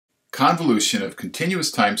convolution of continuous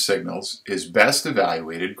time signals is best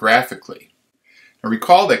evaluated graphically. Now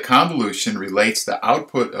recall that convolution relates the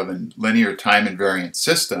output of a linear time-invariant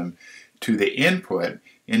system to the input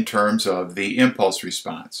in terms of the impulse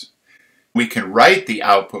response. We can write the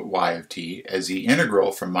output y of t as the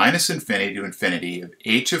integral from minus infinity to infinity of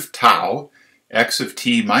h of tau, x of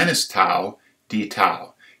t minus tau, d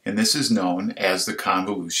tau, and this is known as the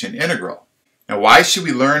convolution integral. Now, why should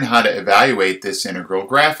we learn how to evaluate this integral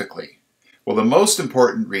graphically? Well, the most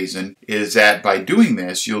important reason is that by doing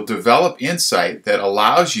this, you'll develop insight that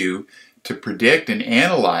allows you to predict and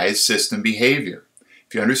analyze system behavior.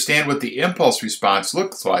 If you understand what the impulse response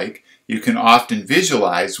looks like, you can often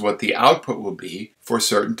visualize what the output will be for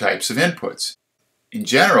certain types of inputs. In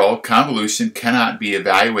general, convolution cannot be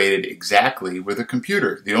evaluated exactly with a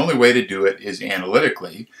computer. The only way to do it is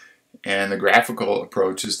analytically, and the graphical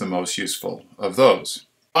approach is the most useful of those.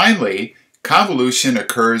 Finally, convolution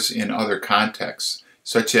occurs in other contexts,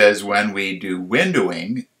 such as when we do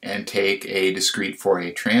windowing and take a discrete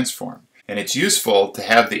Fourier transform. And it's useful to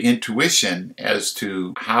have the intuition as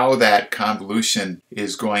to how that convolution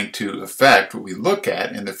is going to affect what we look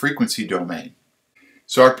at in the frequency domain.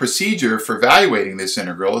 So our procedure for evaluating this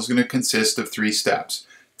integral is going to consist of three steps.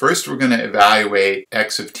 First, we're going to evaluate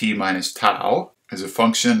x of t minus tau as a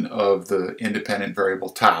function of the independent variable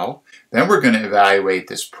tau. Then we're going to evaluate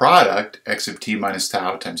this product, x of t minus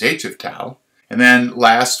tau times h of tau. And then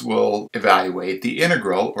last, we'll evaluate the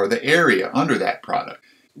integral, or the area, under that product.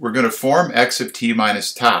 We're going to form x of t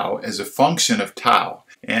minus tau as a function of tau.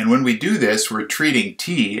 And when we do this, we're treating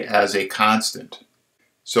t as a constant.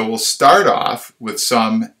 So we'll start off with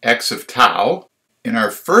some x of tau. In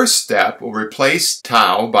our first step, we'll replace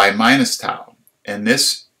tau by minus tau. And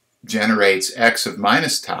this generates x of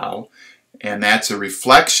minus tau, and that's a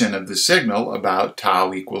reflection of the signal about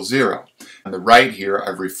tau equals 0. On the right here,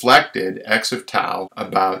 I've reflected x of tau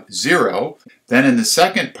about 0. Then in the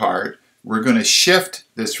second part, we're going to shift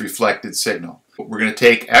this reflected signal. We're going to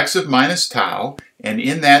take x of minus tau, and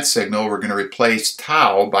in that signal, we're going to replace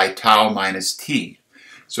tau by tau minus t.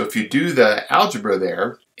 So if you do the algebra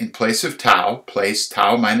there, in place of tau, place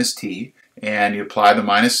tau minus t, and you apply the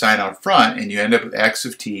minus sign out front, and you end up with x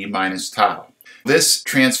of t minus tau. This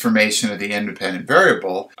transformation of the independent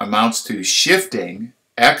variable amounts to shifting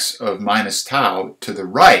x of minus tau to the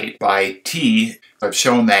right by t. I've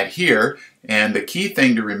shown that here, and the key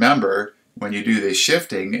thing to remember when you do this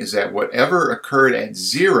shifting is that whatever occurred at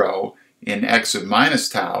 0 in x of minus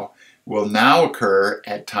tau will now occur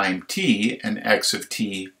at time t and x of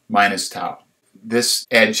t minus tau. This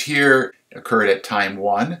edge here occurred at time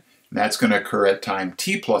 1. And that's going to occur at time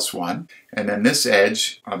t plus 1. And then this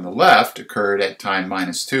edge on the left occurred at time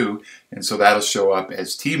minus 2. And so that'll show up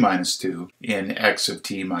as t minus 2 in x of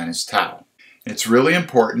t minus tau. And it's really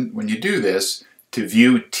important when you do this to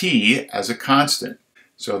view t as a constant.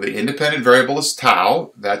 So the independent variable is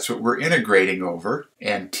tau. That's what we're integrating over.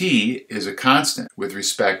 And t is a constant with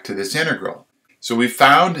respect to this integral. So we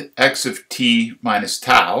found x of t minus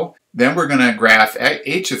tau. Then we're going to graph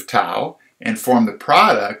h of tau and form the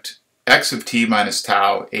product x of t minus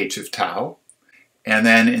tau, h of tau. And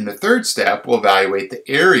then in the third step, we'll evaluate the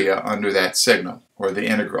area under that signal, or the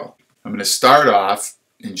integral. I'm going to start off,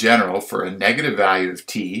 in general, for a negative value of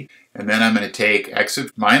t, and then I'm going to take x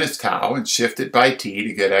of minus tau and shift it by t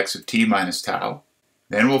to get x of t minus tau.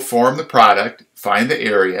 Then we'll form the product, find the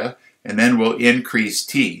area, and then we'll increase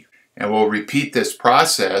t. And we'll repeat this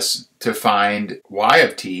process to find y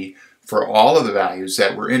of t for all of the values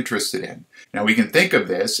that we're interested in. Now we can think of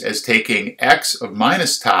this as taking x of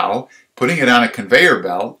minus tau, putting it on a conveyor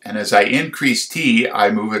belt, and as I increase t,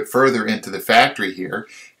 I move it further into the factory here,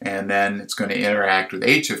 and then it's going to interact with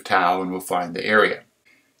h of tau, and we'll find the area.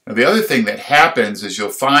 Now the other thing that happens is you'll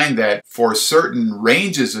find that for certain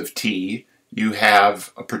ranges of t, you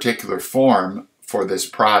have a particular form for this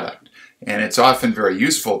product. And it's often very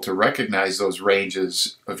useful to recognize those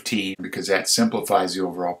ranges of t because that simplifies the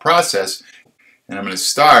overall process. And I'm going to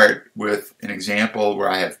start with an example where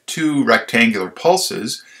I have two rectangular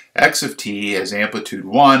pulses. X of t has amplitude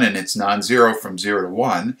 1 and it's non-zero from 0 to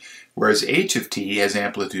 1, whereas h of t has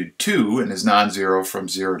amplitude 2 and is non-zero from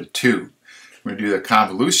 0 to 2. We're going to do the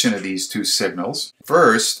convolution of these two signals.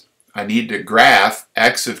 First, I need to graph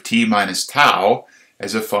x of t minus tau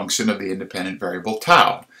as a function of the independent variable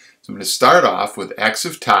tau. So I'm going to start off with x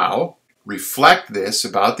of tau, reflect this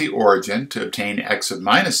about the origin to obtain x of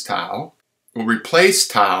minus tau. We'll replace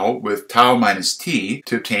tau with tau minus t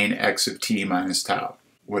to obtain x of t minus tau.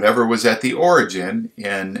 Whatever was at the origin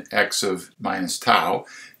in x of minus tau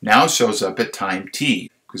now shows up at time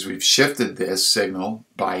t, because we've shifted this signal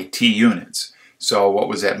by t units. So what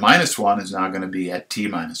was at minus 1 is now going to be at t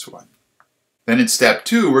minus 1. Then in step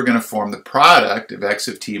 2, we're going to form the product of x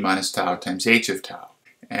of t minus tau times h of tau.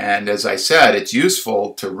 And as I said, it's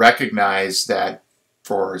useful to recognize that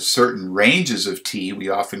for certain ranges of t, we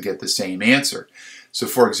often get the same answer. So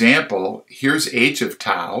for example, here's h of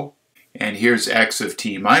tau, and here's x of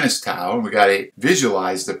t minus tau, and we've got to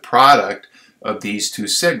visualize the product of these two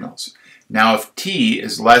signals. Now if t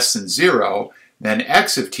is less than 0, then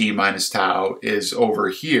x of t minus tau is over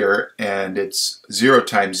here, and it's 0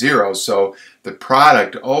 times 0, so the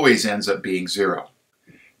product always ends up being 0.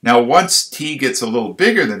 Now once t gets a little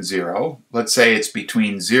bigger than 0, let's say it's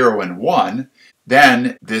between 0 and 1,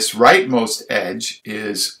 then this rightmost edge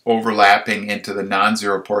is overlapping into the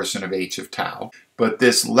non-zero portion of h of tau, but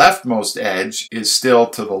this leftmost edge is still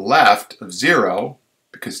to the left of 0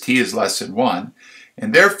 because t is less than 1,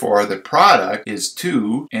 and therefore the product is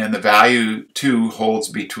 2, and the value 2 holds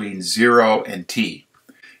between 0 and t.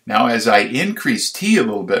 Now as I increase t a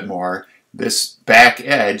little bit more, this back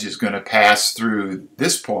edge is going to pass through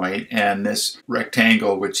this point, and this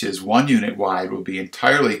rectangle, which is 1 unit wide, will be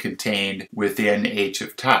entirely contained within h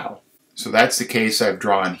of tau. So that's the case I've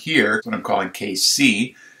drawn here, what I'm calling case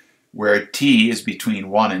C, where t is between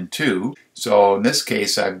 1 and 2. So in this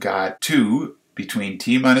case, I've got 2 between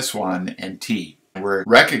t minus 1 and t. We're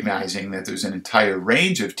recognizing that there's an entire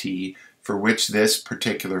range of t for which this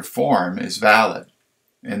particular form is valid.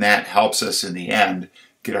 And that helps us in the end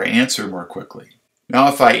get our answer more quickly. Now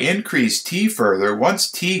if I increase t further,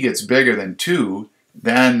 once t gets bigger than 2,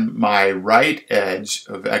 then my right edge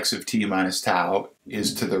of x of t minus tau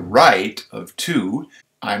is to the right of 2.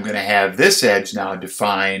 I'm going to have this edge now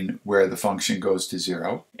define where the function goes to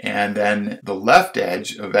 0, and then the left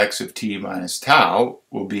edge of x of t minus tau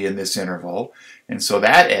will be in this interval, and so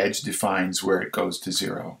that edge defines where it goes to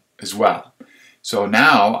 0 as well. So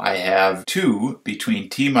now I have 2 between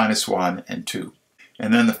t minus 1 and 2.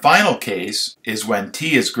 And then the final case is when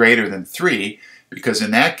t is greater than 3, because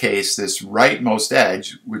in that case this rightmost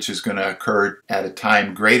edge, which is going to occur at a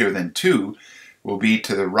time greater than 2, will be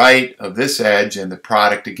to the right of this edge, and the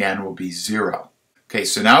product again will be 0. Okay,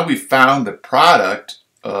 so now we've found the product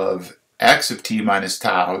of x of t minus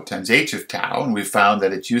tau times h of tau, and we've found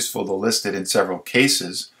that it's useful to list it in several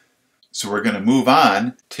cases. So we're going to move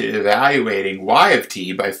on to evaluating y of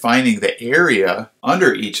t by finding the area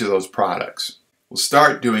under each of those products. We'll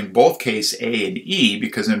start doing both case A and E,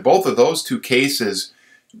 because in both of those two cases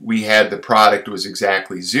we had the product was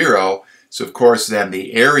exactly 0, so of course then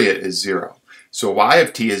the area is 0. So y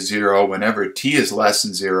of t is 0 whenever t is less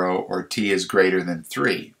than 0 or t is greater than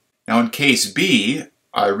 3. Now in case B,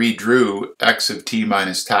 I redrew x of t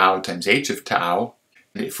minus tau times h of tau.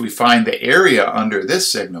 If we find the area under this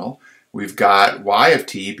signal, we've got y of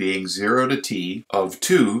t being 0 to t of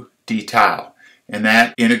 2 d tau, and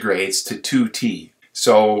that integrates to 2t.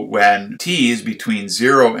 So when t is between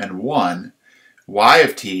 0 and 1, y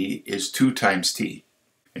of t is 2 times t.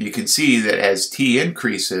 And you can see that as t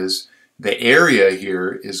increases, the area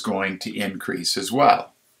here is going to increase as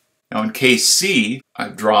well. Now in case C,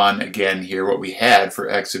 I've drawn again here what we had for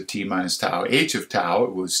x of t minus tau h of tau.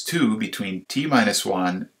 It was 2 between t minus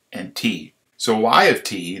 1 and t. So y of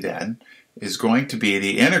t then is going to be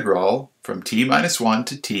the integral from t minus 1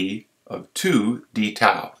 to t of 2 d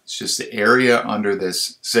tau. It's just the area under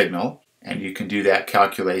this signal, and you can do that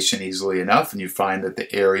calculation easily enough, and you find that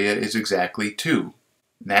the area is exactly 2.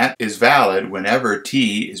 And that is valid whenever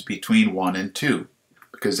t is between 1 and 2,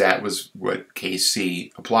 because that was what case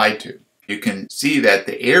C applied to. You can see that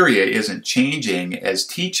the area isn't changing as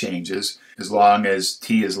t changes as long as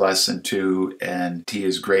t is less than 2 and t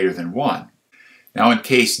is greater than 1. Now in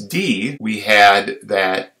case D, we had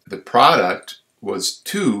that the product was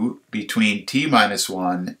 2 between t minus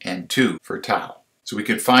 1 and 2 for tau. So we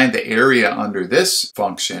can find the area under this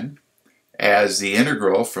function as the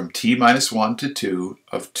integral from t minus 1 to 2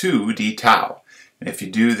 of 2 d tau. And if you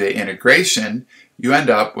do the integration, you end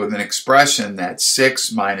up with an expression that's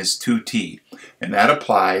 6 minus 2t. And that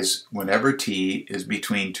applies whenever t is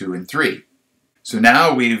between 2 and 3. So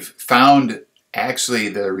now we've found actually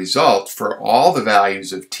the result for all the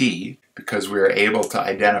values of t, because we are able to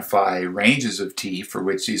identify ranges of t for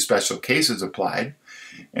which these special cases applied.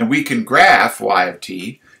 And we can graph y of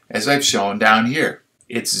t as I've shown down here.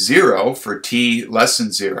 It's 0 for t less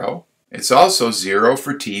than 0. It's also 0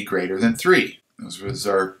 for t greater than 3. Those was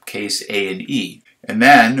our case A and E. And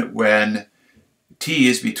then when t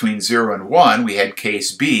is between 0 and 1, we had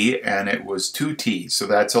case B, and it was 2t. So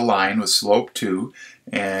that's a line with slope 2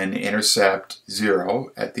 and intercept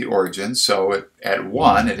 0 at the origin. So at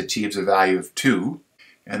 1, it achieves a value of 2.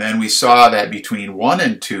 And then we saw that between 1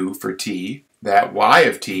 and 2 for t, that y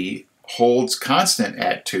of t holds constant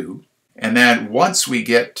at 2, and then once we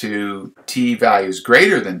get to t values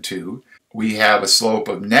greater than 2, we have a slope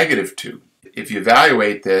of negative 2. If you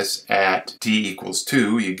evaluate this at t equals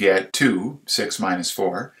 2, you get 2, 6 minus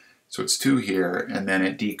 4, so it's 2 here, and then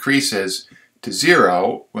it decreases to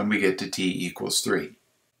 0 when we get to t equals 3.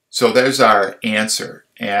 So there's our answer,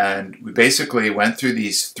 and we basically went through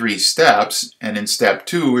these 3 steps, and in step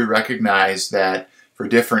 2 we recognized that for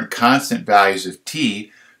different constant values of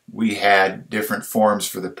t, we had different forms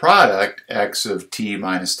for the product, x of t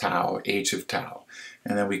minus tau, h of tau,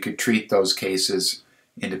 and then we could treat those cases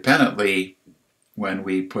independently when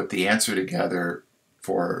we put the answer together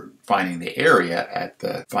for finding the area at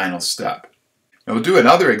the final step. Now we'll do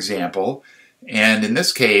another example, and in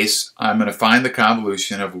this case I'm going to find the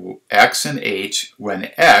convolution of x and h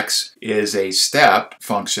when x is a step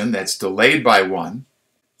function that's delayed by 1.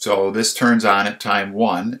 So this turns on at time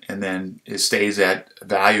 1 and then it stays at a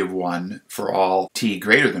value of 1 for all t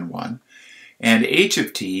greater than 1. And h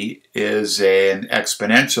of t is an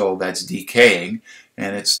exponential that's decaying,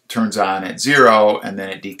 and it turns on at 0 and then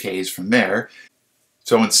it decays from there.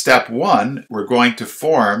 So in step 1 we're going to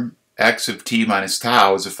form x of t minus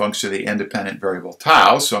tau as a function of the independent variable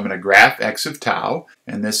tau. So I'm going to graph x of tau,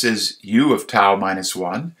 and this is u of tau minus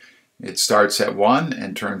 1. It starts at 1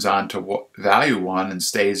 and turns on to value 1 and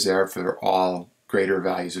stays there for all greater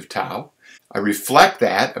values of tau. I reflect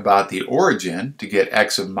that about the origin to get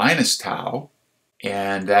x of minus tau,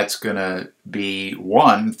 and that's going to be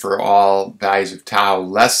 1 for all values of tau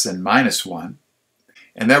less than minus 1.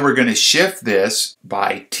 And then we're going to shift this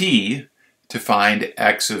by t to find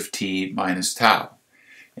x of t minus tau.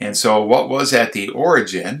 And so what was at the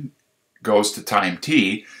origin goes to time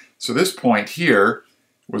t. So this point here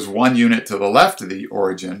was 1 unit to the left of the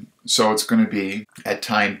origin, so it's going to be at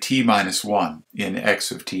time t minus 1 in x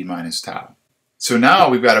of t minus tau. So now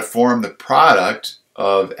we've got to form the product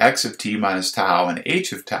of x of t minus tau and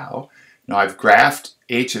h of tau. Now I've graphed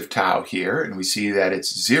h of tau here, and we see that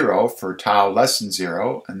it's 0 for tau less than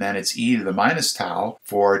 0, and then it's e to the minus tau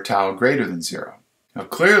for tau greater than 0. Now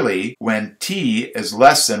clearly, when t is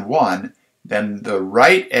less than 1, then the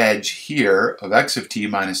right edge here of x of t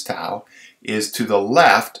minus tau is to the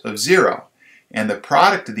left of 0, and the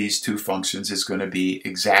product of these two functions is going to be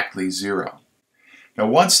exactly 0. Now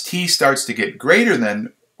once t starts to get greater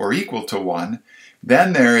than or equal to 1,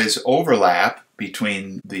 then there is overlap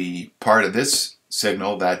between the part of this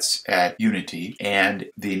signal that's at unity and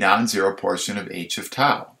the non-zero portion of h of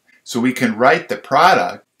tau. So we can write the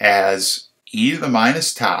product as e to the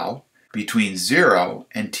minus tau between 0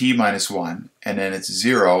 and t minus 1, and then it's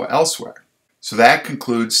 0 elsewhere. So that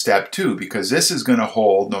concludes step 2, because this is going to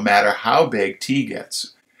hold no matter how big t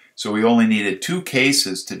gets. So we only needed 2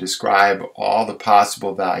 cases to describe all the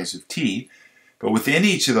possible values of t, but within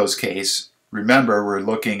each of those cases, remember we're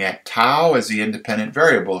looking at tau as the independent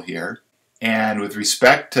variable here, and with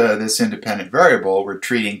respect to this independent variable, we're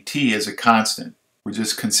treating t as a constant. We're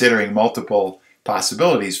just considering multiple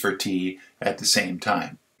possibilities for t at the same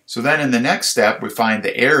time. So then in the next step, we find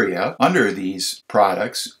the area under these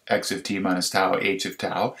products, x of t minus tau, h of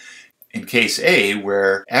tau. In case A,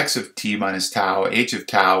 where x of t minus tau, h of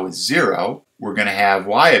tau is 0, we're going to have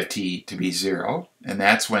y of t to be 0, and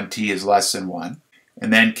that's when t is less than 1.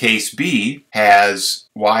 And then case B has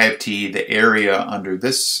y of t, the area under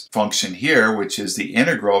this function here, which is the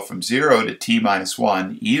integral from 0 to t minus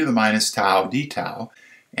 1, e to the minus tau d tau,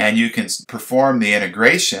 and you can perform the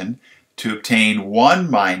integration to obtain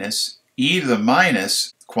 1 minus e to the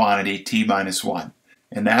minus quantity t minus 1.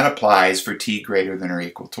 And that applies for t greater than or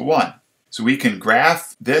equal to 1. So we can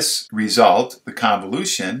graph this result, the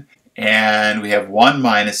convolution, and we have 1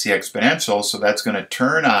 minus the exponential, so that's going to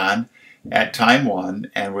turn on at time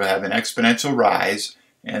 1, and we'll have an exponential rise,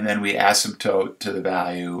 and then we asymptote to the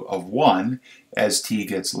value of 1 as t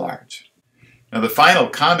gets large. Now the final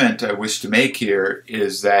comment I wish to make here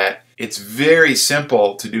is that it's very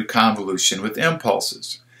simple to do convolution with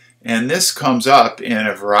impulses. And this comes up in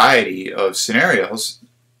a variety of scenarios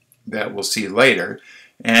that we'll see later.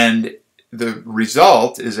 And the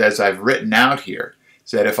result is, as I've written out here,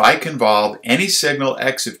 is that if I convolve any signal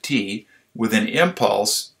x of t with an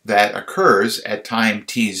impulse that occurs at time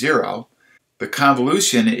t0, the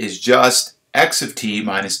convolution is just x of t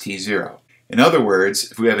minus t0. In other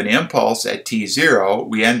words, if we have an impulse at t0,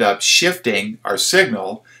 we end up shifting our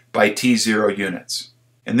signal by t0 units.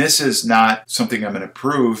 And this is not something I'm going to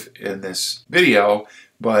prove in this video,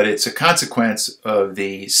 but it's a consequence of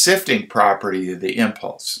the sifting property of the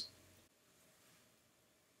impulse.